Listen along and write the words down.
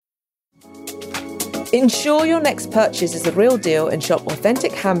Ensure your next purchase is the real deal and shop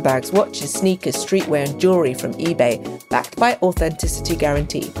authentic handbags, watches, sneakers, streetwear and jewelry from eBay, backed by authenticity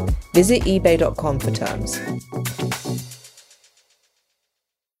guarantee. Visit ebay.com for terms.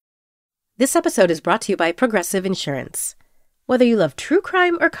 This episode is brought to you by Progressive Insurance. Whether you love true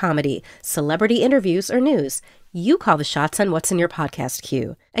crime or comedy, celebrity interviews or news, you call the shots on what's in your podcast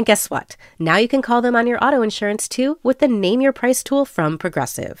queue. And guess what? Now you can call them on your auto insurance too with the Name Your Price tool from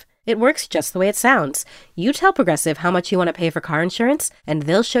Progressive. It works just the way it sounds. You tell Progressive how much you want to pay for car insurance, and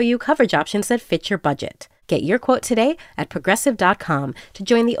they'll show you coverage options that fit your budget. Get your quote today at Progressive.com to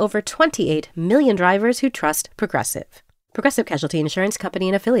join the over 28 million drivers who trust Progressive. Progressive Casualty Insurance Company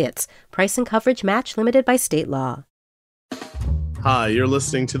and Affiliates. Price and coverage match limited by state law. Hi, you're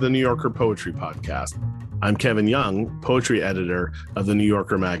listening to the New Yorker Poetry Podcast. I'm Kevin Young, poetry editor of the New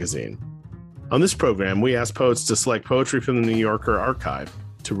Yorker magazine. On this program, we ask poets to select poetry from the New Yorker archive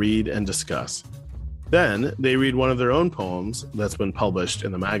to read and discuss. Then they read one of their own poems that's been published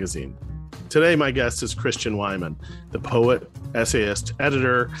in the magazine. Today, my guest is Christian Wiman, the poet, essayist,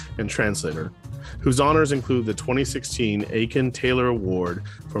 editor, and translator, whose honors include the 2016 Aiken Taylor Award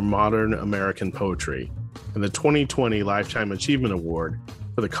for Modern American Poetry and the 2020 Lifetime Achievement Award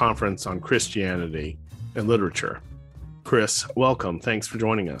for the Conference on Christianity and Literature. Chris, welcome. Thanks for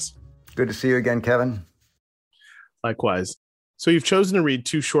joining us. Good to see you again, Kevin. Likewise. So you've chosen to read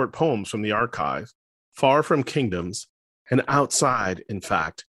two short poems from the archive, Far from Kingdoms and Outside, in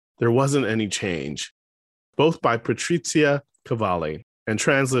fact, There Wasn't Any Change, both by Patrizia Cavalli and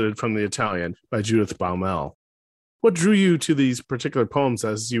translated from the Italian by Judith Baumel. What drew you to these particular poems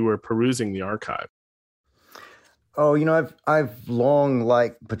as you were perusing the archive? Oh, I've long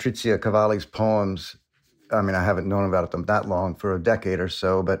liked Patrizia Cavalli's poems. I mean, I haven't known about them that long, for a decade or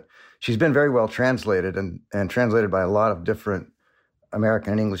so, but she's been very well translated and translated by a lot of different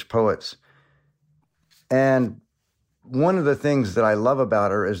American and English poets. And one of the things that I love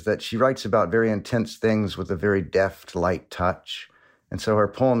about her is that she writes about very intense things with a very deft, light touch. And so her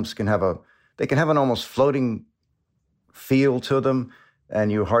poems can have an almost floating feel to them, and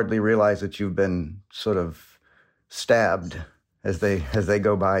you hardly realize that you've been sort of stabbed as they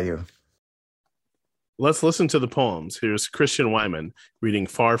go by you. Let's listen to the poems. Here's Christian Wiman reading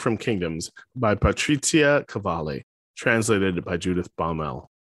Far from Kingdoms by Patrizia Cavalli, translated by Judith Baumel.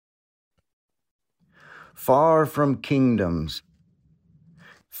 Far from kingdoms,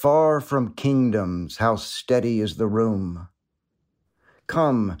 how steady is the room.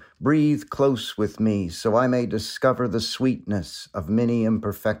 Come, breathe close with me, so I may discover the sweetness of many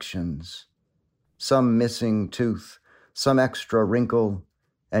imperfections. Some missing tooth, some extra wrinkle,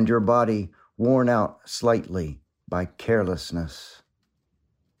 and your body worn out slightly by carelessness.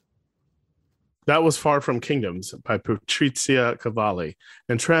 That was Far from Kingdoms by Patrizia Cavalli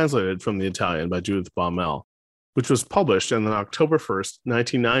and translated from the Italian by Judith Baumel, which was published in the October 1st,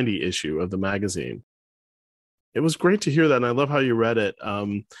 1990 issue of the magazine. It was great to hear that, and I love how you read it,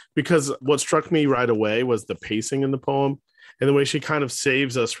 because what struck me right away was the pacing in the poem and the way she kind of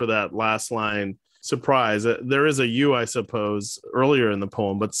saves us for that last line surprise. There is a you, I suppose, earlier in the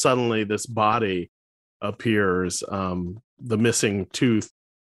poem, but suddenly this body appears, the missing tooth,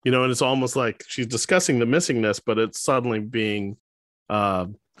 and it's almost like she's discussing the missingness, but it's suddenly being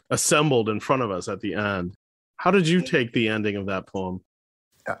assembled in front of us at the end. How did you take the ending of that poem?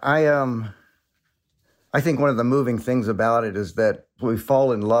 I think one of the moving things about it is that we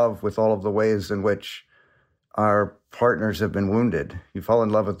fall in love with all of the ways in which our partners have been wounded. You fall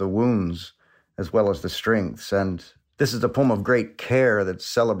in love with the wounds as well as the strengths. And this is a poem of great care that's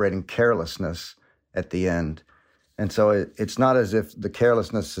celebrating carelessness at the end. And so it's not as if the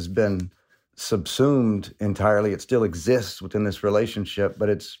carelessness has been subsumed entirely. It still exists within this relationship, but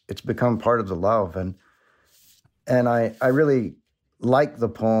it's become part of the love. And I really like the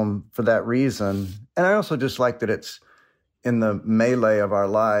poem for that reason. And I also just like that it's in the melee of our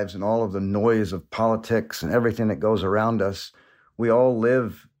lives and all of the noise of politics and everything that goes around us. We all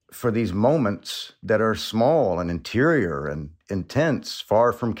live for these moments that are small and interior and intense.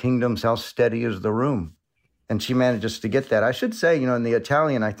 Far from kingdoms, how steady is the room. And she manages to get that. I should say, in the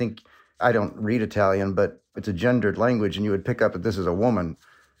Italian, I think, I don't read Italian, but it's a gendered language, and you would pick up that this is a woman,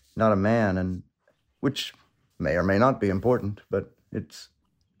 not a man, and which may or may not be important, but it's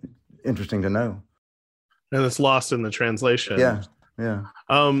interesting to know. And it's lost in the translation. Yeah.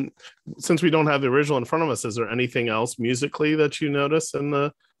 Since we don't have the original in front of us, is there anything else musically that you notice in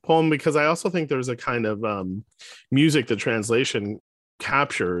the poem? Because I also think there's a kind of music the translation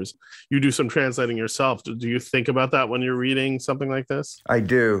captures. You do some translating yourself. Do you think about that when you're reading something like this? I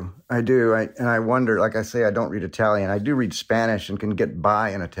do. And I wonder, like I say, I don't read Italian. I do read Spanish and can get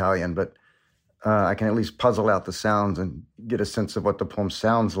by in Italian, but I can at least puzzle out the sounds and get a sense of what the poem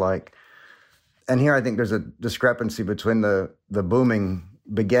sounds like. And here I think there's a discrepancy between the booming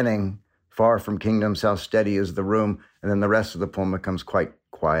beginning, far from kingdoms, how steady is the room, and then the rest of the poem becomes quite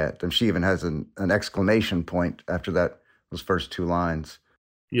quiet. And she even has an exclamation point after those first two lines.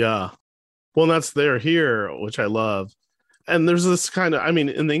 Yeah. Well, that's there here, which I love. And there's this kind of, I mean,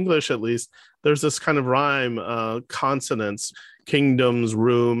 in the English at least, there's this kind of rhyme, consonants, kingdoms,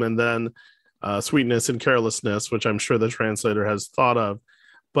 room, and then sweetness and carelessness, which I'm sure the translator has thought of.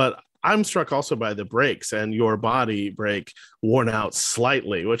 But I'm struck also by the breaks, and your body break, worn out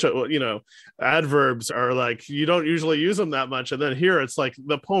slightly, which, adverbs are like, you don't usually use them that much. And then here it's like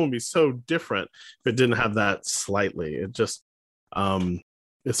the poem would be so different if it didn't have that slightly. It just,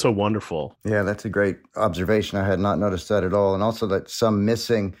 it's so wonderful. Yeah, that's a great observation. I had not noticed that at all. And also that some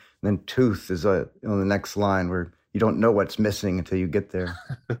missing, and then tooth is on the next line where you don't know what's missing until you get there.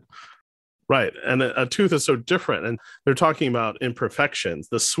 Right. And a tooth is so different. And they're talking about imperfections,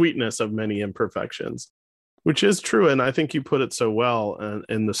 the sweetness of many imperfections, which is true. And I think you put it so well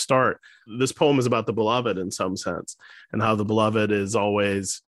in the start. This poem is about the beloved in some sense, and how the beloved is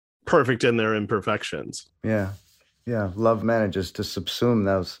always perfect in their imperfections. Yeah. Yeah. Love manages to subsume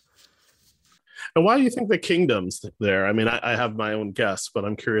those. And why do you think the kingdom's there? I mean, I have my own guess, but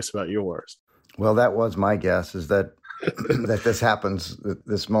I'm curious about yours. Well, that was my guess, is that that this happens,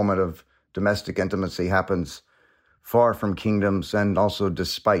 this moment of domestic intimacy happens far from kingdoms and also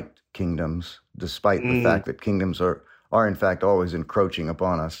despite kingdoms, despite the fact that kingdoms are in fact always encroaching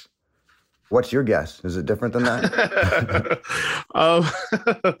upon us. What's your guess? Is it different than that?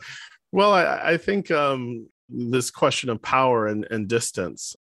 Well, I think this question of power and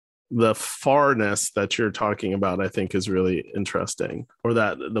distance, the farness that you're talking about, I think is really interesting, or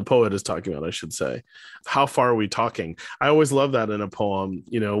that the poet is talking about, I should say. How far are we talking? I always love that in a poem,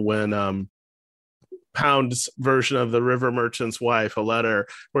 when Pound's version of The River Merchant's Wife, a letter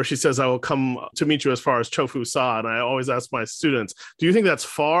where she says, I will come to meet you as far as Chofu Sa. And I always ask my students, do you think that's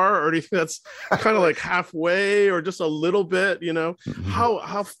far, or do you think that's kind of like halfway, or just a little bit, Mm-hmm.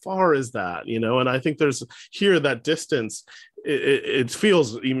 How far is that, and I think there's here that distance. It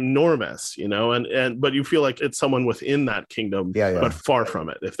feels enormous, but you feel like it's someone within that kingdom, but far from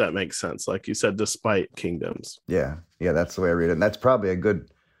it, if that makes sense. Like you said, despite kingdoms. Yeah, that's the way I read it. And that's probably a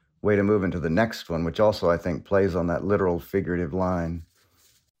good way to move into the next one, which also I think plays on that literal figurative line.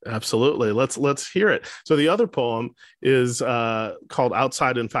 Absolutely. Let's hear it. So the other poem is called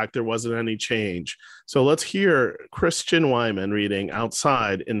Outside, in Fact, There Wasn't Any Change. So let's hear Christian Wiman reading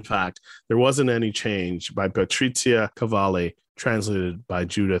Outside, in Fact, There Wasn't Any Change by Patrizia Cavalli, translated by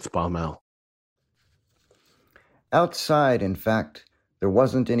Judith Baumel. Outside, in fact, there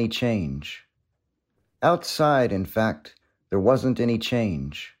wasn't any change. Outside, in fact, there wasn't any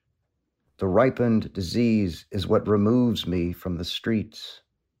change. The ripened disease is what removes me from the streets.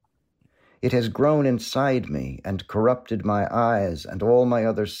 It has grown inside me and corrupted my eyes and all my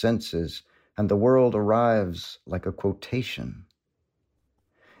other senses, and the world arrives like a quotation.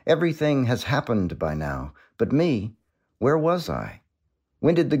 Everything has happened by now, but me, where was I?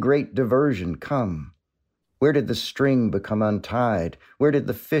 When did the great diversion come? Where did the string become untied? Where did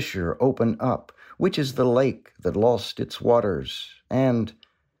the fissure open up? Which is the lake that lost its waters and,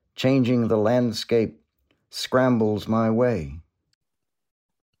 changing the landscape, scrambles my way?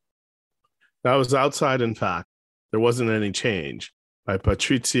 That was Outside, in Fact, There Wasn't Any Change by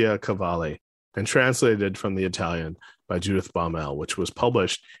Patrizia Cavalli, and translated from the Italian by Judith Baumel, which was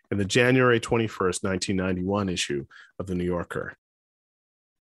published in the January 21st, 1991 issue of The New Yorker.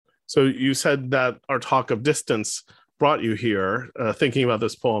 So you said that our talk of distance brought you here, thinking about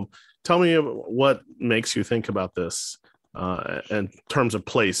this poem. Tell me what makes you think about this in terms of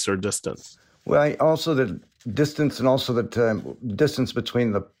place or distance. Well, also the distance, and also the distance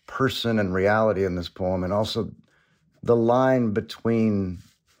between the person and reality in this poem, and also the line between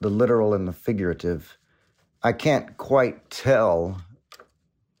the literal and the figurative. I can't quite tell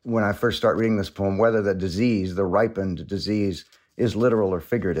when I first start reading this poem whether the disease, the ripened disease, is literal or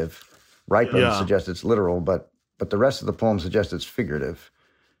figurative. Ripened suggests it's literal, but the rest of the poem suggests it's figurative.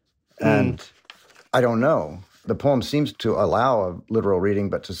 And I don't know. The poem seems to allow a literal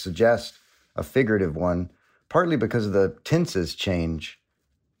reading, but to suggest a figurative one, partly because the tenses change.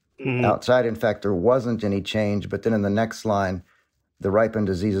 Outside, in fact, there wasn't any change, but then in the next line, the ripened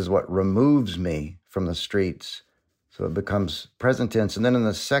disease is what removes me from the streets. So it becomes present tense. And then in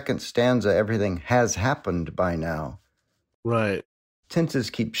the second stanza, everything has happened by now. Right. Tenses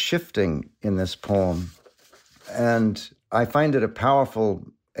keep shifting in this poem. And I find it a powerful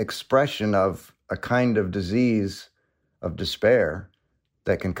expression of a kind of disease of despair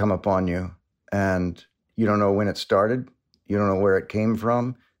that can come upon you. And you don't know when it started. You don't know where it came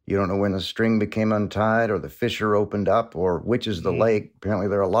from. You don't know when the string became untied or the fissure opened up or which is the lake. Apparently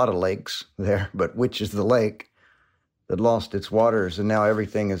there are a lot of lakes there, but which is the lake that lost its waters, and now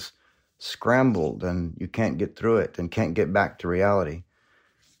everything is scrambled and you can't get through it and can't get back to reality.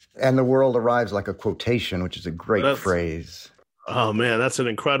 And the world arrives like a quotation, which is a great phrase. Oh man, that's an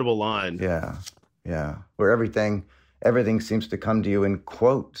incredible line. Yeah. Where everything seems to come to you in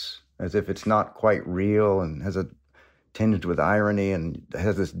quotes, as if it's not quite real and has a tinged with irony and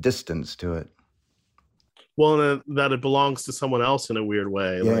has this distance to it. Well, and that it belongs to someone else in a weird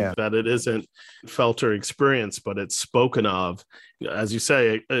way, like that it isn't felt or experienced, but it's spoken of. As you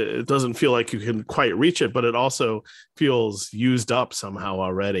say, it doesn't feel like you can quite reach it, but it also feels used up somehow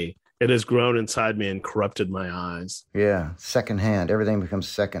already. It has grown inside me and corrupted my eyes. Yeah, secondhand. Everything becomes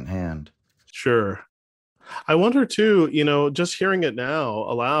secondhand. Sure. I wonder too, just hearing it now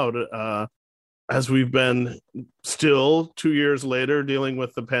aloud, as we've been still 2 years later dealing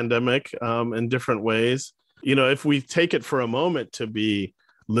with the pandemic in different ways, if we take it for a moment to be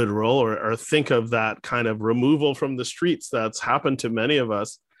literal or think of that kind of removal from the streets that's happened to many of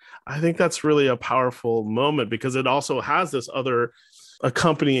us, I think that's really a powerful moment because it also has this other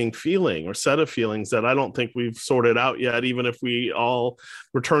accompanying feeling or set of feelings that I don't think we've sorted out yet, even if we all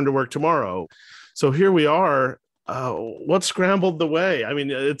return to work tomorrow. So here we are. What scrambled the way? I mean,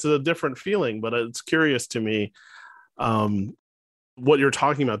 it's a different feeling, but it's curious to me what you're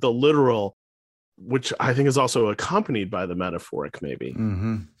talking about, the literal, which I think is also accompanied by the metaphoric, maybe.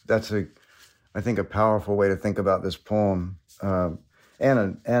 Mm-hmm. That's I think, a powerful way to think about this poem,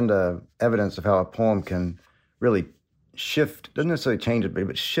 and evidence of how a poem can really shift, doesn't necessarily change it,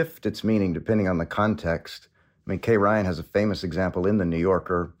 but shift its meaning depending on the context. I mean, Kay Ryan has a famous example in The New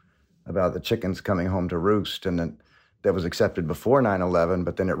Yorker about the chickens coming home to roost, and that was accepted before 9/11,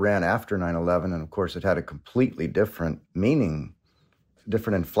 but then it ran after 9/11, and of course it had a completely different meaning,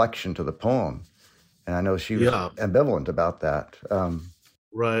 different inflection to the poem. And I know she was ambivalent about that.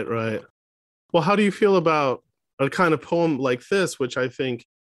 Right. Well, how do you feel about a kind of poem like this, which I think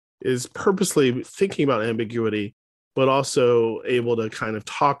is purposely thinking about ambiguity, but also able to kind of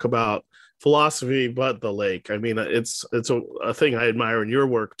talk about philosophy, but the lake? I mean, it's a thing I admire in your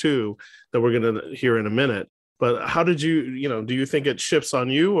work too, that we're going to hear in a minute. But how did do you think it shifts on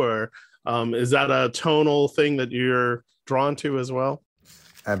you, or is that a tonal thing that you're drawn to as well?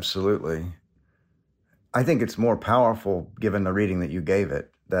 Absolutely. I think it's more powerful given the reading that you gave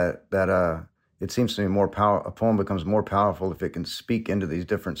it, that it seems to me a poem becomes more powerful if it can speak into these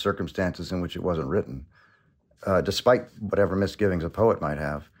different circumstances in which it wasn't written, despite whatever misgivings a poet might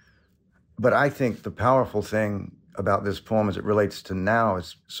have. But I think the powerful thing about this poem as it relates to now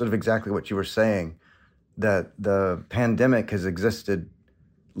is sort of exactly what you were saying, that the pandemic has existed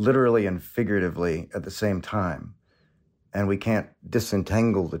literally and figuratively at the same time, and we can't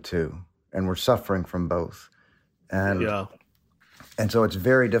disentangle the two, and we're suffering from both. And so it's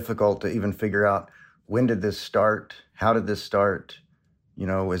very difficult to even figure out, when did this start? How did this start?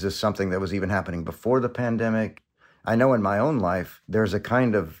 Is this something that was even happening before the pandemic? I know in my own life, there's a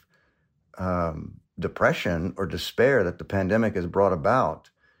kind of depression or despair that the pandemic has brought about,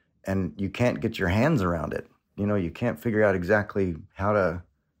 and you can't get your hands around it. You can't figure out exactly how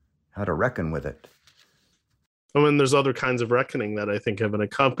to reckon with it. I mean, there's other kinds of reckoning that I think have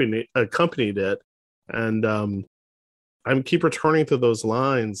accompanied it. And I keep returning to those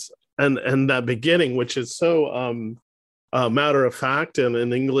lines and that beginning, which is so matter of fact, and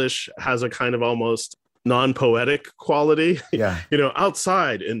in English has a kind of almost non-poetic quality. Yeah.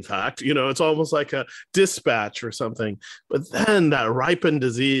 Outside, in fact, it's almost like a dispatch or something. But then that ripened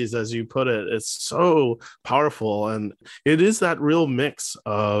disease, as you put it, is so powerful. And it is that real mix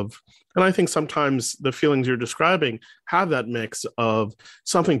of, and I think sometimes the feelings you're describing have that mix of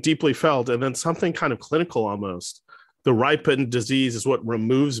something deeply felt and then something kind of clinical almost. The ripened disease is what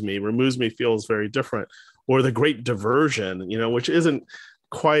removes me feels very different. Or the great diversion, which isn't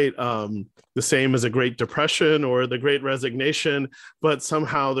quite the same as a Great Depression or the Great Resignation, but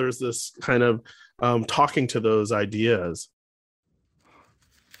somehow there's this kind of talking to those ideas.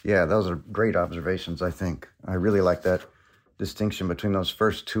 Yeah, those are great observations, I think. I really like that distinction between those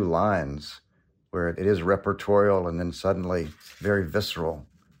first two lines, where it is repertorial and then suddenly very visceral.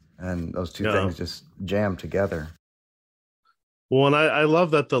 And those two things just jam together. Well, and I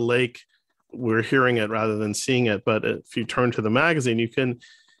love that the lake, we're hearing it rather than seeing it. But if you turn to the magazine, you can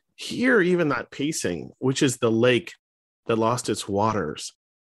hear even that pacing, which is the lake that lost its waters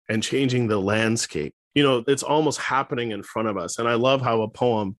and changing the landscape. It's almost happening in front of us. And I love how a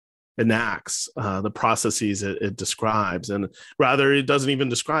poem enacts the processes it describes. And rather, it doesn't even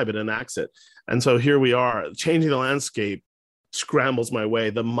describe it, enacts it. And so here we are, changing the landscape scrambles my way.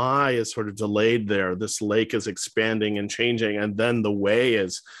 The my is sort of delayed there. This lake is expanding and changing, and then the way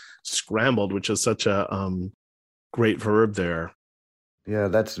is scrambled, which is such a great verb there. Yeah,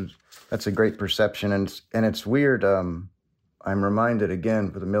 that's a great perception, and it's weird. I'm reminded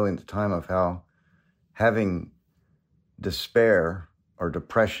again for the millionth time of how having despair or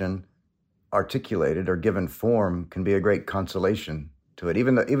depression articulated or given form can be a great consolation to it,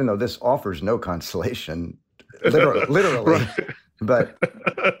 even though this offers no consolation, literally. Right. But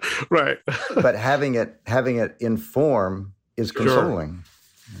right. But having it in form is consoling.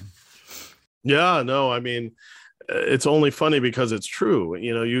 Sure. Yeah, no, I mean, it's only funny because it's true.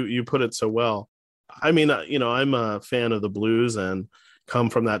 You put it so well. I mean, I'm a fan of the blues and come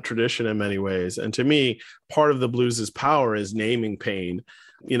from that tradition in many ways. And to me, part of the blues's power is naming pain,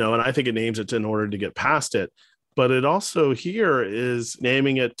 and I think it names it in order to get past it. But it also here is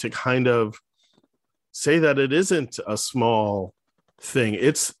naming it to kind of say that it isn't a small thing.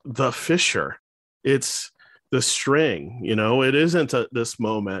 It's the fissure. It's the string, it isn't this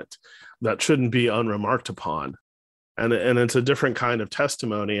moment that shouldn't be unremarked upon. And it's a different kind of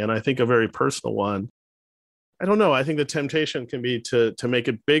testimony, and I think a very personal one. I don't know. I think the temptation can be to make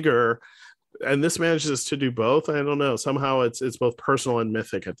it bigger, and this manages to do both. I don't know. Somehow it's both personal and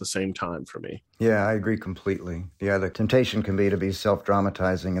mythic at the same time for me. Yeah, I agree completely. Yeah, the temptation can be to be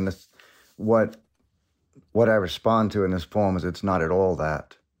self-dramatizing, and this what I respond to in this poem is it's not at all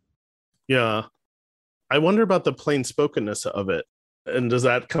that. Yeah. I wonder about the plain spokenness of it. And does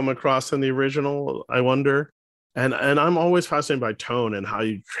that come across in the original? I wonder. And I'm always fascinated by tone and how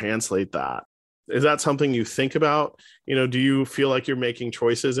you translate that. Is that something you think about? Do you feel like you're making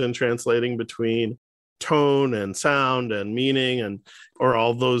choices in translating between tone and sound and meaning, or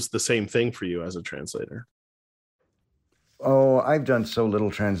all those the same thing for you as a translator? Oh, I've done so little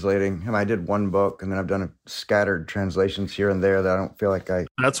translating. I did one book, and then I've done scattered translations here and there that I don't feel like I...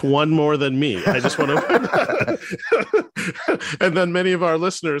 That's one more than me. I just want to... And then many of our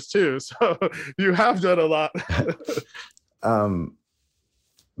listeners, too. So you have done a lot.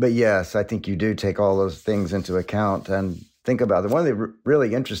 But yes, I think you do take all those things into account and think about it. One of the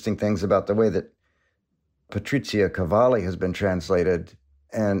really interesting things about the way that Patrizia Cavalli has been translated,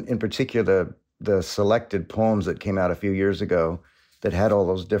 and in particular the selected poems that came out a few years ago that had all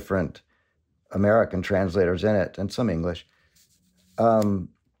those different American translators in it, and some English,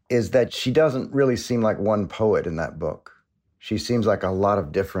 is that she doesn't really seem like one poet in that book. She seems like a lot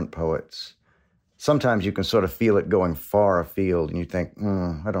of different poets. Sometimes you can sort of feel it going far afield, and you think,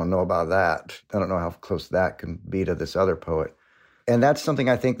 I don't know about that. I don't know how close that can be to this other poet. And that's something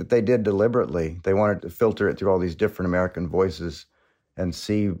I think that they did deliberately. They wanted to filter it through all these different American voices and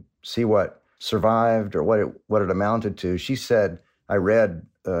see what survived or what it amounted to. She said, I read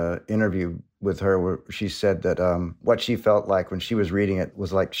an interview with her where she said that what she felt like when she was reading it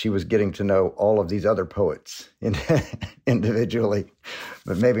was like she was getting to know all of these other poets individually,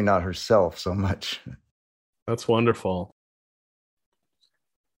 but maybe not herself so much. That's wonderful.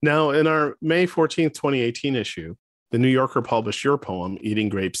 Now, in our May 14th, 2018 issue, the New Yorker published your poem, Eating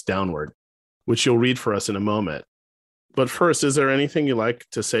Grapes Downward, which you'll read for us in a moment. But first, is there anything you like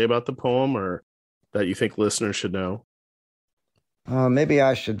to say about the poem or that you think listeners should know? Maybe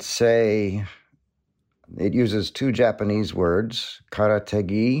I should say it uses two Japanese words,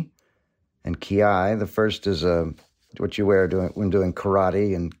 karategi and kiai. The first is what you wear when doing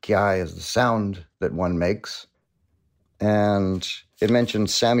karate, and kiai is the sound that one makes. And it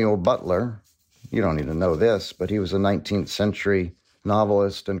mentions Samuel Butler. You don't need to know this, but he was a 19th century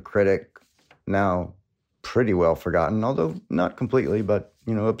novelist and critic, now pretty well forgotten, although not completely, but,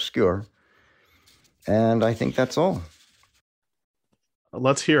 obscure. And I think that's all.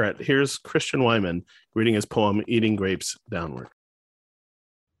 Let's hear it. Here's Christian Wiman reading his poem, Eating Grapes Downward.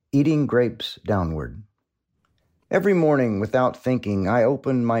 Eating Grapes Downward. Every morning, without thinking, I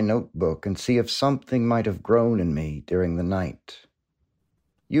open my notebook and see if something might have grown in me during the night.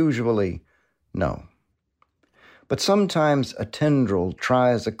 Usually, no. But sometimes a tendril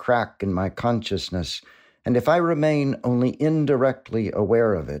tries a crack in my consciousness, and if I remain only indirectly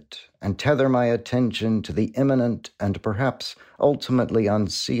aware of it and tether my attention to the imminent and perhaps ultimately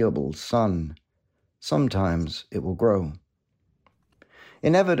unseeable sun, sometimes it will grow.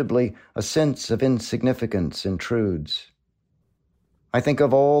 Inevitably, a sense of insignificance intrudes. I think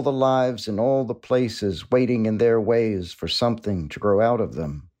of all the lives and all the places waiting in their ways for something to grow out of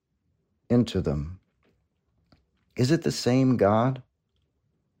them, into them. Is it the same God?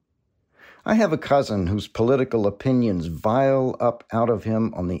 I have a cousin whose political opinions vial up out of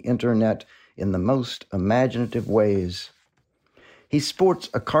him on the internet in the most imaginative ways. He sports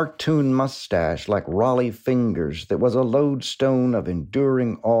a cartoon mustache like Raleigh fingers that was a lodestone of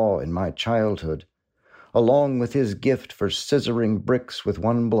enduring awe in my childhood, along with his gift for scissoring bricks with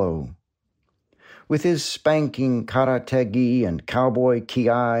one blow. With his spanking karate-gi and cowboy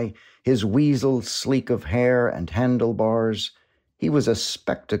ki, his weasel sleek of hair and handlebars, he was a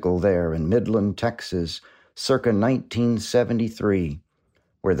spectacle there in Midland, Texas, circa 1973,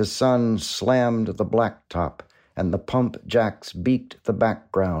 where the sun slammed the blacktop and the pump jacks beaked the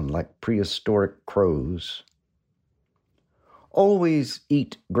background like prehistoric crows. Always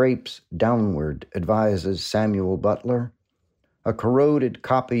eat grapes downward, advises Samuel Butler, a corroded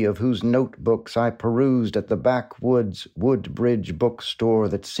copy of whose notebooks I perused at the backwoods Woodbridge bookstore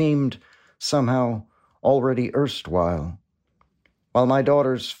that seemed, somehow, already erstwhile, while my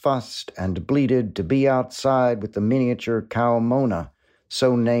daughters fussed and bleated to be outside with the miniature cow Mona,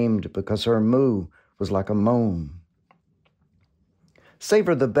 so named because her moo was like a moan.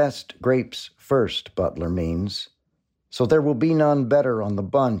 Savor the best grapes first, Butler means, so there will be none better on the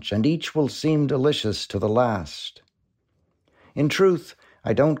bunch, and each will seem delicious to the last. In truth,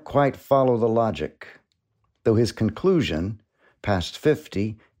 I don't quite follow the logic, though his conclusion, past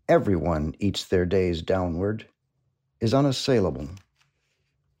 50, everyone eats their days downward, is unassailable.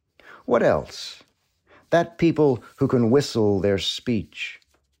 What else? That people who can whistle their speech.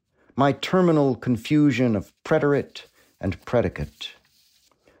 My terminal confusion of preterite and predicate.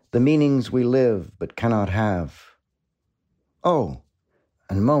 The meanings we live but cannot have. Oh,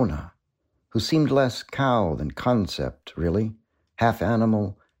 and Mona, who seemed less cow than concept, really, half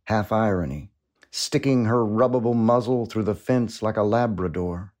animal, half irony, sticking her rubbable muzzle through the fence like a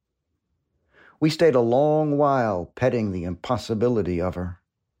Labrador. We stayed a long while petting the impossibility of her.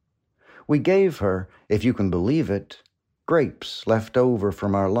 We gave her, if you can believe it, grapes left over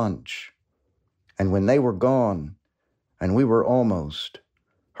from our lunch. And when they were gone, and we were almost,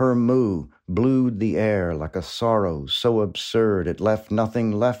 her moo blued the air like a sorrow so absurd it left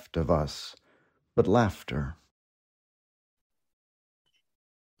nothing left of us but laughter.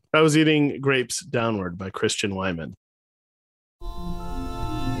 I was eating Grapes Downward by Christian Wiman.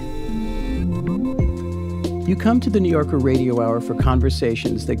 You come to the New Yorker Radio Hour for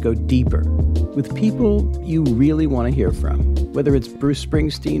conversations that go deeper with people you really want to hear from, whether it's Bruce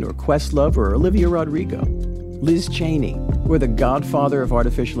Springsteen or Questlove or Olivia Rodrigo, Liz Cheney, or the godfather of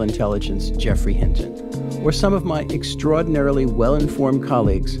artificial intelligence, Jeffrey Hinton, or some of my extraordinarily well-informed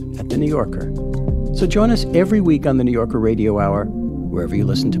colleagues at The New Yorker. So join us every week on the New Yorker Radio Hour, wherever you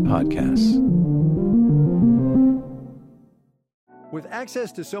listen to podcasts. With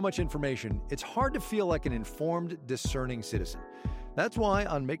access to so much information, it's hard to feel like an informed, discerning citizen. That's why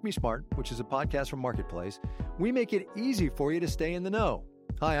on Make Me Smart, which is a podcast from Marketplace, we make it easy for you to stay in the know.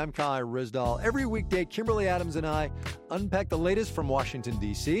 Hi, I'm Kai Rizdal. Every weekday, Kimberly Adams and I unpack the latest from Washington,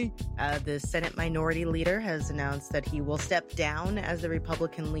 D.C. The Senate Minority Leader has announced that he will step down as the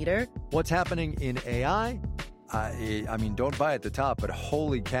Republican leader. What's happening in AI? I mean, don't buy at the top, but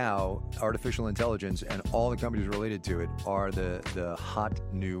holy cow, artificial intelligence and all the companies related to it are the hot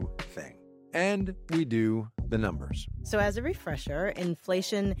new thing. And we do the numbers. So as a refresher,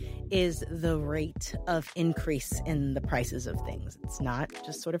 inflation is the rate of increase in the prices of things. It's not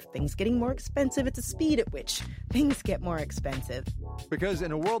just sort of things getting more expensive. It's the speed at which things get more expensive. Because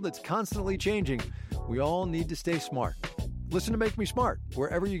in a world that's constantly changing, we all need to stay smart. Listen to Make Me Smart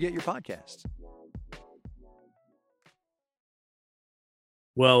wherever you get your podcasts.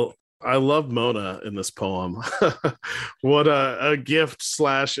 Well, I love Mona in this poem. What a gift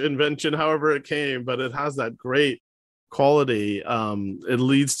 / invention, however it came, but it has that great quality. It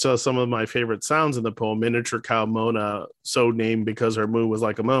leads to some of my favorite sounds in the poem, miniature cow Mona, so named because her moo was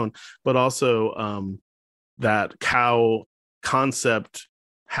like a moan, but also that cow concept,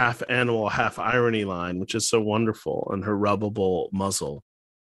 half animal, half irony line, which is so wonderful, and her rubbable muzzle.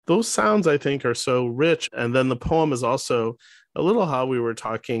 Those sounds, I think, are so rich. And then the poem is also a little how we were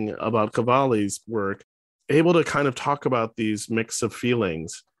talking about Cavalli's work, able to kind of talk about these mix of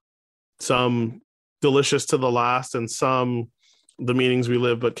feelings, some delicious to the last and some the meanings we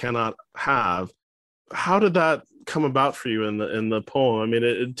live but cannot have. How did that come about for you in the poem? I mean,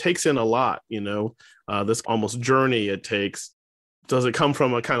 it takes in a lot, this almost journey it takes. Does it come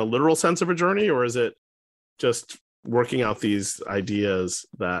from a kind of literal sense of a journey, or is it just working out these ideas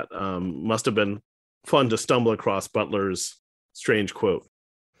that must have been fun to stumble across Butler's strange quote?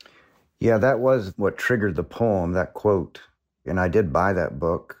 Yeah, that was what triggered the poem, that quote. And I did buy that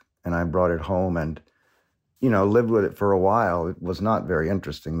book, and I brought it home, and lived with it for a while. It was not very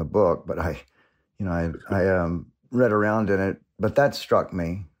interesting, the book, but I read around in it. But that struck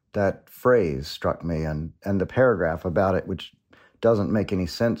me. That phrase struck me, and the paragraph about it, which doesn't make any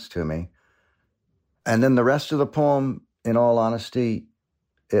sense to me. And then the rest of the poem, in all honesty,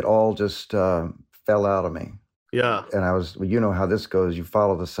 it all just fell out of me. Yeah. And you know how this goes. You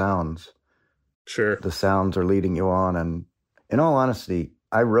follow the sounds. Sure. The sounds are leading you on. And in all honesty,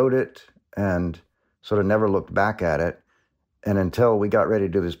 I wrote it and sort of never looked back at it. And until we got ready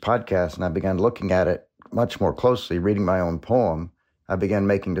to do this podcast and I began looking at it much more closely, reading my own poem, I began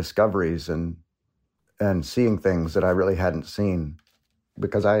making discoveries and seeing things that I really hadn't seen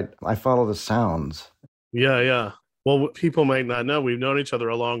because I follow the sounds. Yeah. Well, people might not know, we've known each other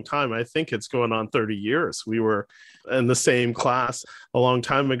a long time. I think it's going on 30 years. We were in the same class a long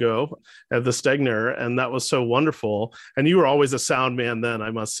time ago at the Stegner, and that was so wonderful. And you were always a sound man then,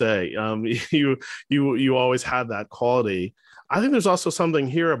 I must say. You always had that quality. I think there's also something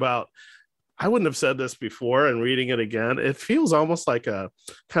here about, I wouldn't have said this before, and reading it again, it feels almost like a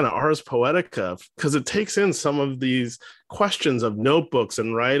kind of ars poetica, because it takes in some of these questions of notebooks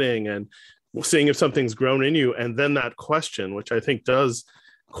and writing and seeing if something's grown in you. And then that question, which I think does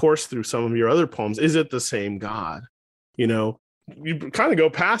course through some of your other poems, is it the same God? You kind of go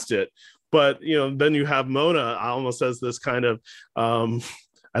past it, but, then you have Mona almost as this kind of,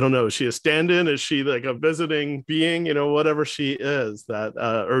 I don't know, is she a stand-in? Is she like a visiting being? Whatever she is that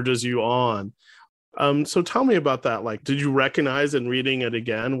urges you on. So tell me about that. Like, did you recognize in reading it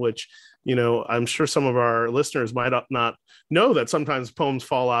again, which, I'm sure some of our listeners might not know that sometimes poems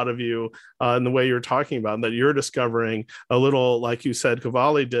fall out of you in the way you're talking about, and that you're discovering a little, like you said,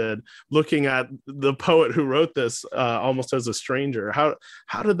 Cavalli did, looking at the poet who wrote this almost as a stranger.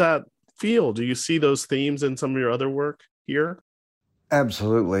 How did that feel? Do you see those themes in some of your other work here?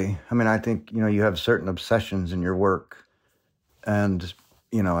 Absolutely. I mean, I think, you have certain obsessions in your work. And,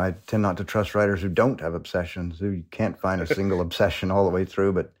 I tend not to trust writers who don't have obsessions, who you can't find a single obsession all the way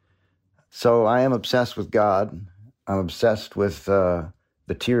through. But so I am obsessed with God. I'm obsessed with the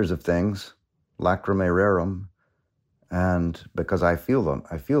tears of things, lacrimae rerum. And because I feel them,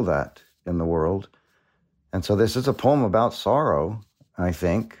 I feel that in the world. And so this is a poem about sorrow, I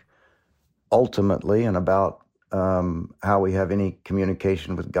think, ultimately, and about how we have any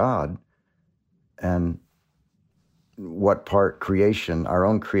communication with God and what part creation, our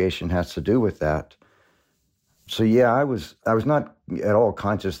own creation, has to do with that. So yeah, I was not at all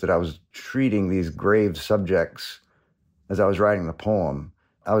conscious that I was treating these grave subjects as I was writing the poem.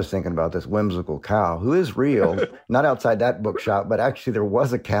 I was thinking about this whimsical cow who is real, not outside that bookshop, but actually there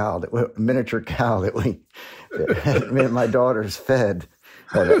was a cow, a miniature cow that my daughters fed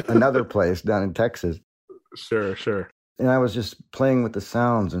at another place down in Texas. Sure. And I was just playing with the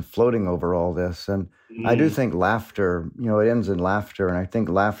sounds and floating over all this. And I do think laughter, it ends in laughter. And I think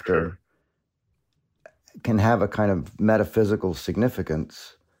laughter can have a kind of metaphysical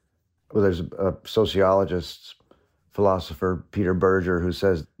significance. Well, there's a sociologist, philosopher, Peter Berger, who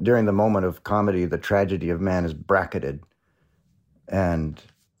says, during the moment of comedy, the tragedy of man is bracketed. And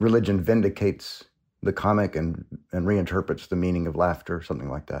religion vindicates the comic and reinterprets the meaning of laughter, something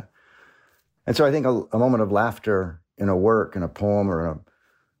like that. And so I think a moment of laughter in a work, in a poem, or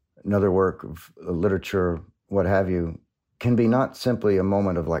another work of literature, what have you, can be not simply a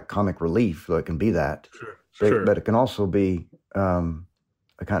moment of like comic relief, though it can be that, but it can also be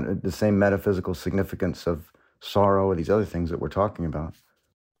a kind of the same metaphysical significance of sorrow or these other things that we're talking about.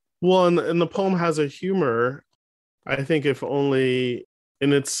 Well, and the poem has a humor, I think, if only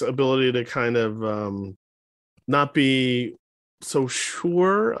in its ability to kind of not be so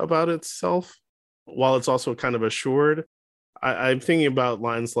sure about itself, while it's also kind of assured. I'm thinking about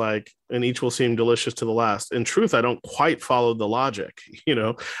lines like, and each will seem delicious to the last. In truth, I don't quite follow the logic.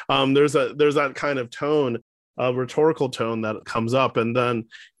 There's that kind of tone, rhetorical tone that comes up, and then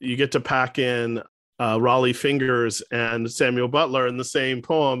you get to pack in Raleigh Fingers and Samuel Butler in the same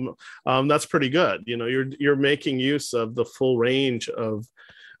poem. That's pretty good. You're making use of the full range of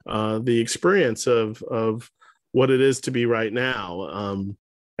the experience of what it is to be right now,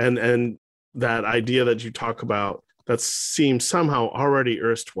 and that idea that you talk about that seems somehow already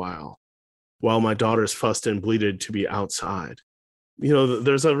erstwhile, while my daughters fussed and bleated to be outside.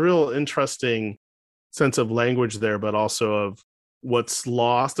 There's a real interesting sense of language there, but also of what's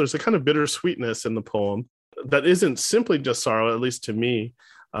lost. There's a kind of bittersweetness in the poem that isn't simply just sorrow, at least to me.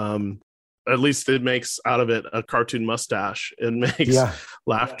 At least it makes out of it a cartoon mustache. It makes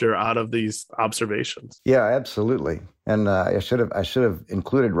laughter out of these observations. Yeah, absolutely. And I should have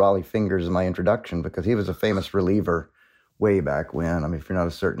included Raleigh Fingers in my introduction, because he was a famous reliever way back when. I mean, if you're not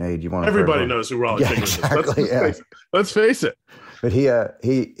a certain age, you want to... Everybody knows who Raleigh Figures is. Exactly, Let's face it. But he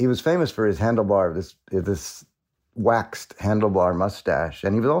was famous for his handlebar, this waxed handlebar mustache.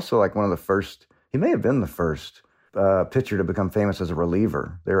 And he was also like one of the first, he may have been the first pitcher to become famous as a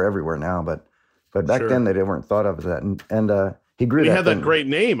reliever. They're everywhere now, but back then they weren't thought of as that. And he grew. He had that great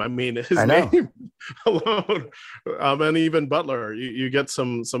name. I mean, his name alone, and even Butler, you get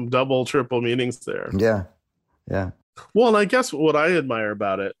some double, triple meanings there. Yeah. Well, and I guess what I admire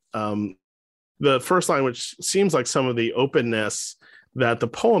about it, the first line, which seems like some of the openness that the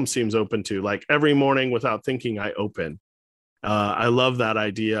poem seems open to, like every morning without thinking I open. I love that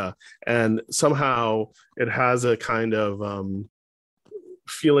idea. And somehow it has a kind of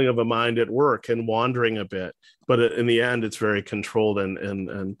feeling of a mind at work and wandering a bit. But in the end, it's very controlled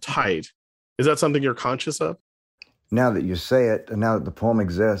and tight. Is that something you're conscious of? Now that you say it, and now that the poem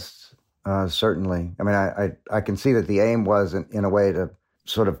exists, certainly. I mean, I can see that the aim was, in a way, to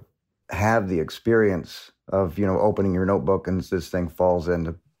sort of have the experience of, opening your notebook and this thing falls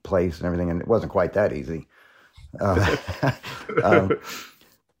into place and everything. And it wasn't quite that easy.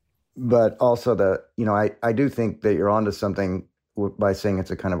 But also I do think that you're onto something by saying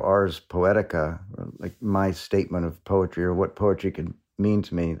it's a kind of ars poetica, like my statement of poetry or what poetry can mean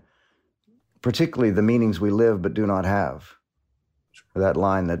to me, particularly the meanings we live but do not have. That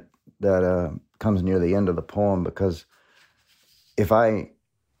line that comes near the end of the poem, because if I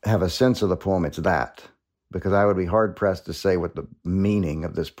have a sense of the poem, it's that, because I would be hard-pressed to say what the meaning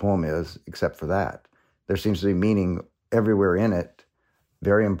of this poem is, except for that. There seems to be meaning everywhere in it,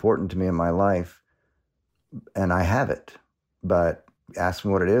 very important to me in my life, and I have it. But ask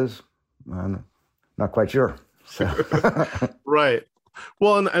me what it is, I'm not quite sure. So. Right.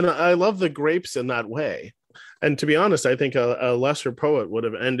 Well, and I love the grapes in that way. And to be honest, I think a lesser poet would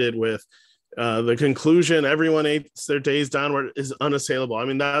have ended with the conclusion, everyone eats their days downward is unassailable. I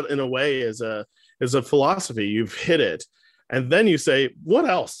mean, that in a way is a philosophy. You've hit it. And then you say, what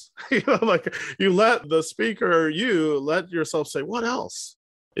else? Like you let the speaker, you let yourself say, what else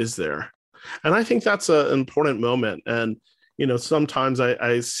is there? And I think that's an important moment. And, sometimes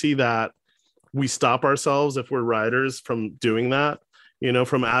I see that we stop ourselves if we're writers from doing that,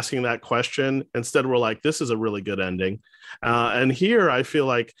 from asking that question. Instead, we're like, this is a really good ending. And here I feel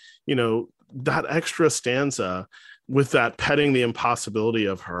like, that extra stanza with that petting the impossibility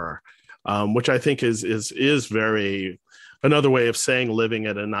of her, which I think is very another way of saying living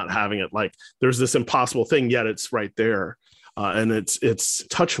it and not having it. Like there's this impossible thing, yet it's right there, and it's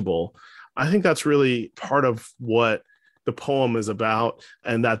touchable. I think that's really part of what the poem is about,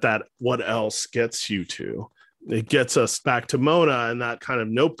 and that what else gets you to. It gets us back to Mona and that kind of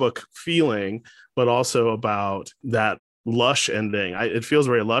notebook feeling, but also about that lush ending. It feels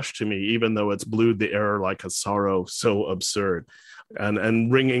very lush to me, even though it's blued the air like a sorrow so absurd.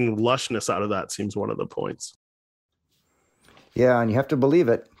 And wringing lushness out of that seems one of the points. Yeah, and you have to believe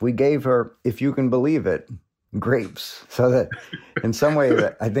it. We gave her, if you can believe it, grapes. So that in some way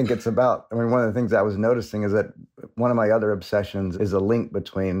that I think it's about, one of the things I was noticing is that one of my other obsessions is a link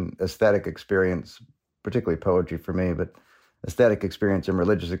between aesthetic experience, particularly poetry for me, but aesthetic experience and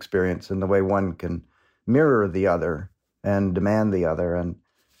religious experience, and the way one can mirror the other and demand the other. And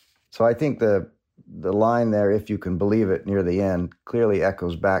so I think the line there, if you can believe it, near the end, clearly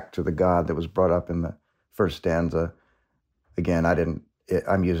echoes back to the God that was brought up in the first stanza. Again,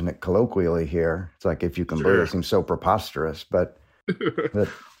 I'm using it colloquially here. It's like, if you can believe it, seems so preposterous, but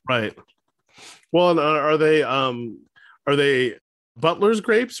right. Well, and are they Butler's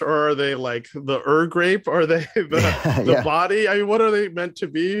grapes, or are they like the grape? Are they the body? I mean, what are they meant to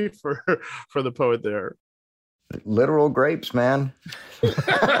be for the poet there? Literal grapes, man.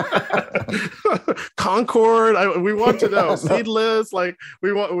 Concord. We want to know. Seedless. Like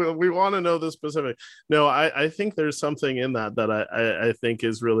we want to know the specific. No, I think there's something in that I think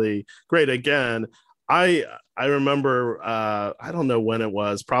is really great. Again, I remember I don't know when it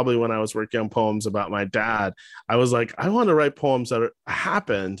was. Probably when I was working on poems about my dad. I was like, I want to write poems that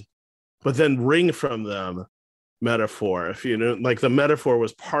happened, but then wring from them metaphor. If like the metaphor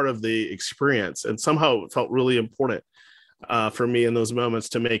was part of the experience, and somehow it felt really important for me in those moments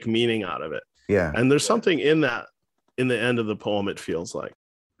to make meaning out of it. Yeah. And there's something in that in the end of the poem, it feels like.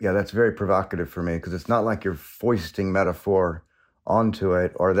 Yeah, that's very provocative for me, because it's not like you're foisting metaphor onto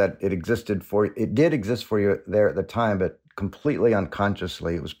it, or that it did exist for you there at the time, but completely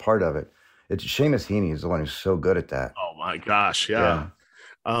unconsciously it was part of it. It's Seamus Heaney is the one who's so good at that. Oh my gosh, yeah.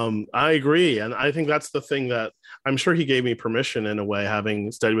 I agree. And I think that's the thing that I'm sure he gave me permission in a way,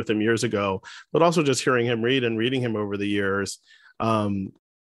 having studied with him years ago, but also just hearing him read and reading him over the years.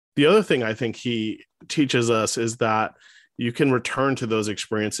 The other thing I think he teaches us is that you can return to those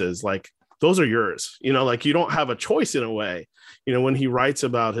experiences. Like, those are yours, like you don't have a choice in a way. When he writes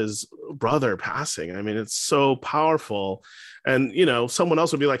about his brother passing, I mean, it's so powerful. And, someone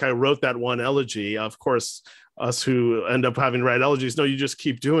else would be like, I wrote that one elegy. Of course, us who end up having to write elegies, no, you just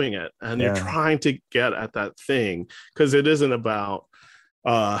keep doing it. And you're trying to get at that thing, because it isn't about,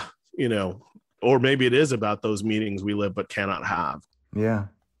 or maybe it is about those meetings we live but cannot have. Yeah.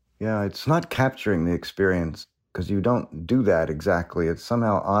 Yeah. It's not capturing the experience, because you don't do that exactly. It's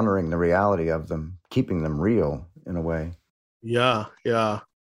somehow honoring the reality of them, keeping them real in a way. Yeah. Yeah.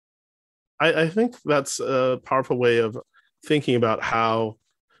 I think that's a powerful way of thinking about how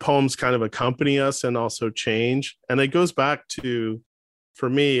poems kind of accompany us and also change. And it goes back to, for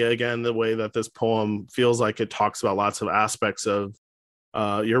me, again, the way that this poem feels like it talks about lots of aspects of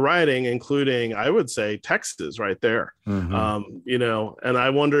your writing, including, I would say, text is right there. Mm-hmm. And I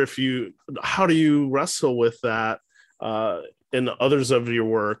wonder how do you wrestle with that in others of your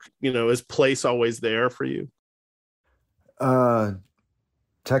work? Is place always there for you?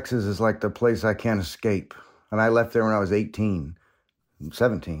 Texas is like the place I can't escape. And I left there when I was 17,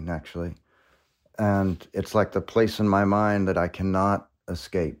 actually. And it's like the place in my mind that I cannot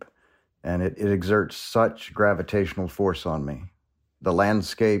escape. And it exerts such gravitational force on me. The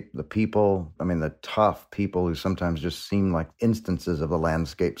landscape, the people, I mean, the tough people who sometimes just seem like instances of the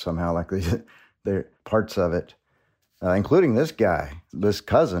landscape somehow, like they're parts of it, including this guy, this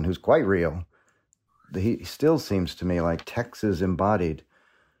cousin who's quite real. He still seems to me like Texas embodied.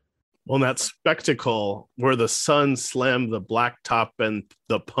 Well, that spectacle where the sun slammed the blacktop and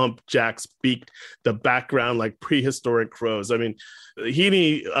the pump jacks beaked the background like prehistoric crows. I mean,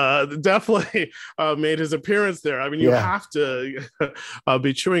 Heaney definitely made his appearance there. I mean, you have to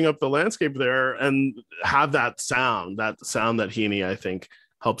be chewing up the landscape there and have that sound that Heaney, I think,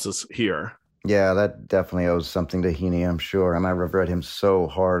 helps us hear. Yeah, that definitely owes something to Heaney, I'm sure. I've read him so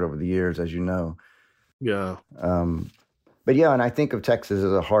hard over the years, as you know. Yeah. But yeah, and I think of Texas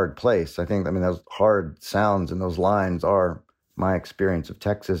as a hard place. Those hard sounds and those lines are my experience of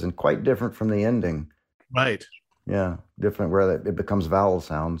Texas, and quite different from the ending. Right. Yeah, different where it becomes vowel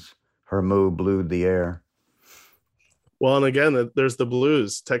sounds. Her moo blued the air. Well, and again, there's the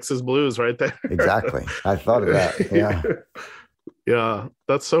blues, Texas blues right there. Exactly. I thought of that. Yeah. Yeah,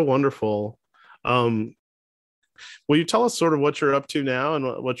 that's so wonderful. Will you tell us sort of what you're up to now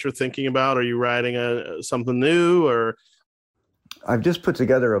and what you're thinking about? Are you writing something new, or? I've just put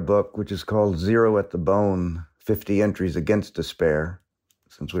together a book which is called Zero at the Bone, 50 Entries Against Despair,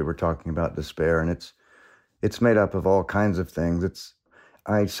 since we were talking about despair. And it's made up of all kinds of things.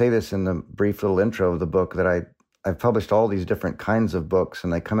 I say this in the brief little intro of the book, that I've published all these different kinds of books,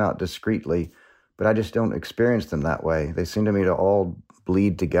 and they come out discreetly, but I just don't experience them that way. They seem to me to all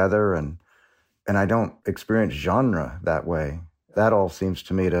bleed together, and I don't experience genre that way. That all seems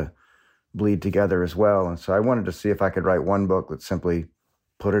to me to bleed together as well. And so I wanted to see if I could write one book that simply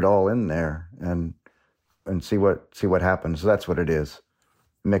put it all in there and see what happens. So that's what it is.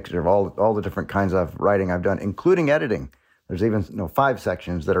 A mixture of all the different kinds of writing I've done, including editing. There's even 5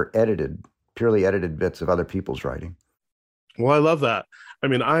 sections that are purely edited bits of other people's writing. Well, I love that. I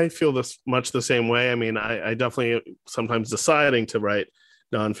mean, I feel this much the same way. I mean, I definitely sometimes deciding to write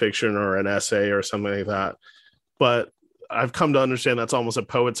nonfiction or an essay or something like that, but I've come to understand that's almost a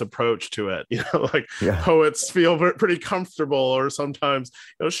poet's approach to it. Poets feel pretty comfortable, or sometimes,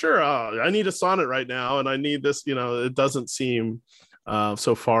 sure, I need a sonnet right now, and I need this, it doesn't seem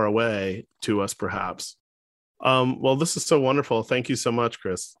so far away to us, perhaps. Well, this is so wonderful. Thank you so much,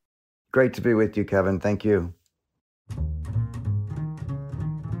 Chris. Great to be with you, Kevin. Thank you.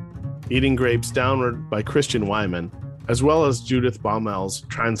 Eating Grapes Downward by Christian Wiman, as well as Judith Baumel's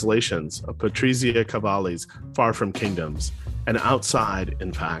translations of Patrizia Cavalli's Far From Kingdoms, and Outside,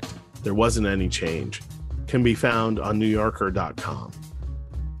 in fact, There Wasn't Any Change, can be found on NewYorker.com.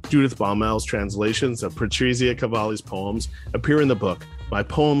 Judith Baumel's translations of Patrizia Cavalli's poems appear in the book My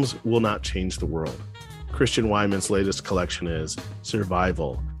Poems Will Not Change the World. Christian Wiman's latest collection is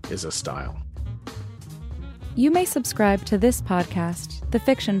Survival is a Style. You may subscribe to this podcast, the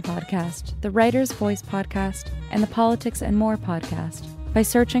Fiction Podcast, the Writer's Voice Podcast, and the Politics and More Podcast by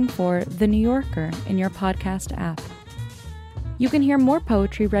searching for The New Yorker in your podcast app. You can hear more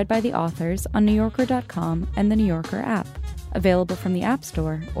poetry read by the authors on NewYorker.com and the New Yorker app, available from the App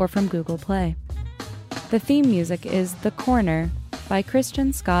Store or from Google Play. The theme music is The Corner by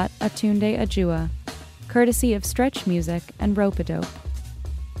Christian Scott Atunde Ajua, courtesy of Stretch Music and Rope-A-Dope.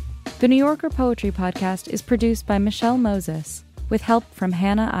 The New Yorker Poetry Podcast is produced by Michelle Moses, with help from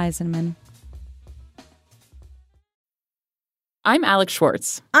Hannah Eisenman. I'm Alex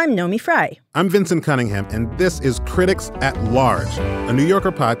Schwartz. I'm Nomi Fry. I'm Vincent Cunningham, and this is Critics at Large, a New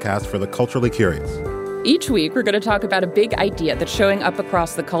Yorker podcast for the culturally curious. Each week, we're going to talk about a big idea that's showing up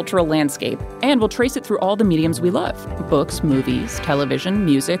across the cultural landscape, and we'll trace it through all the mediums we love. Books, movies, television,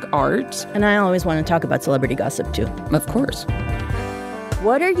 music, art. And I always want to talk about celebrity gossip, too. Of course.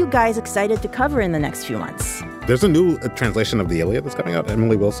 What are you guys excited to cover in the next few months? There's a new translation of the Iliad that's coming out,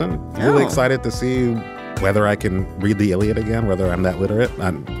 Emily Wilson. Really excited to see whether I can read the Iliad again, whether I'm that literate.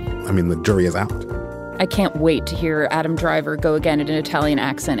 I mean, the jury is out. I can't wait to hear Adam Driver go again in an Italian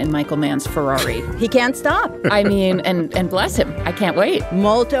accent in Michael Mann's Ferrari. He can't stop. I mean, and bless him. I can't wait.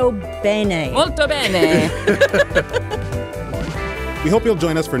 Molto bene. Molto bene. We hope you'll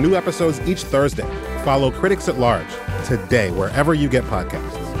join us for new episodes each Thursday. Follow Critics at Large today, wherever you get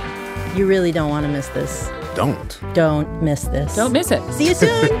podcasts. You really don't want to miss this. Don't miss this. Don't miss it. See you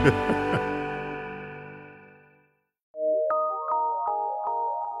soon.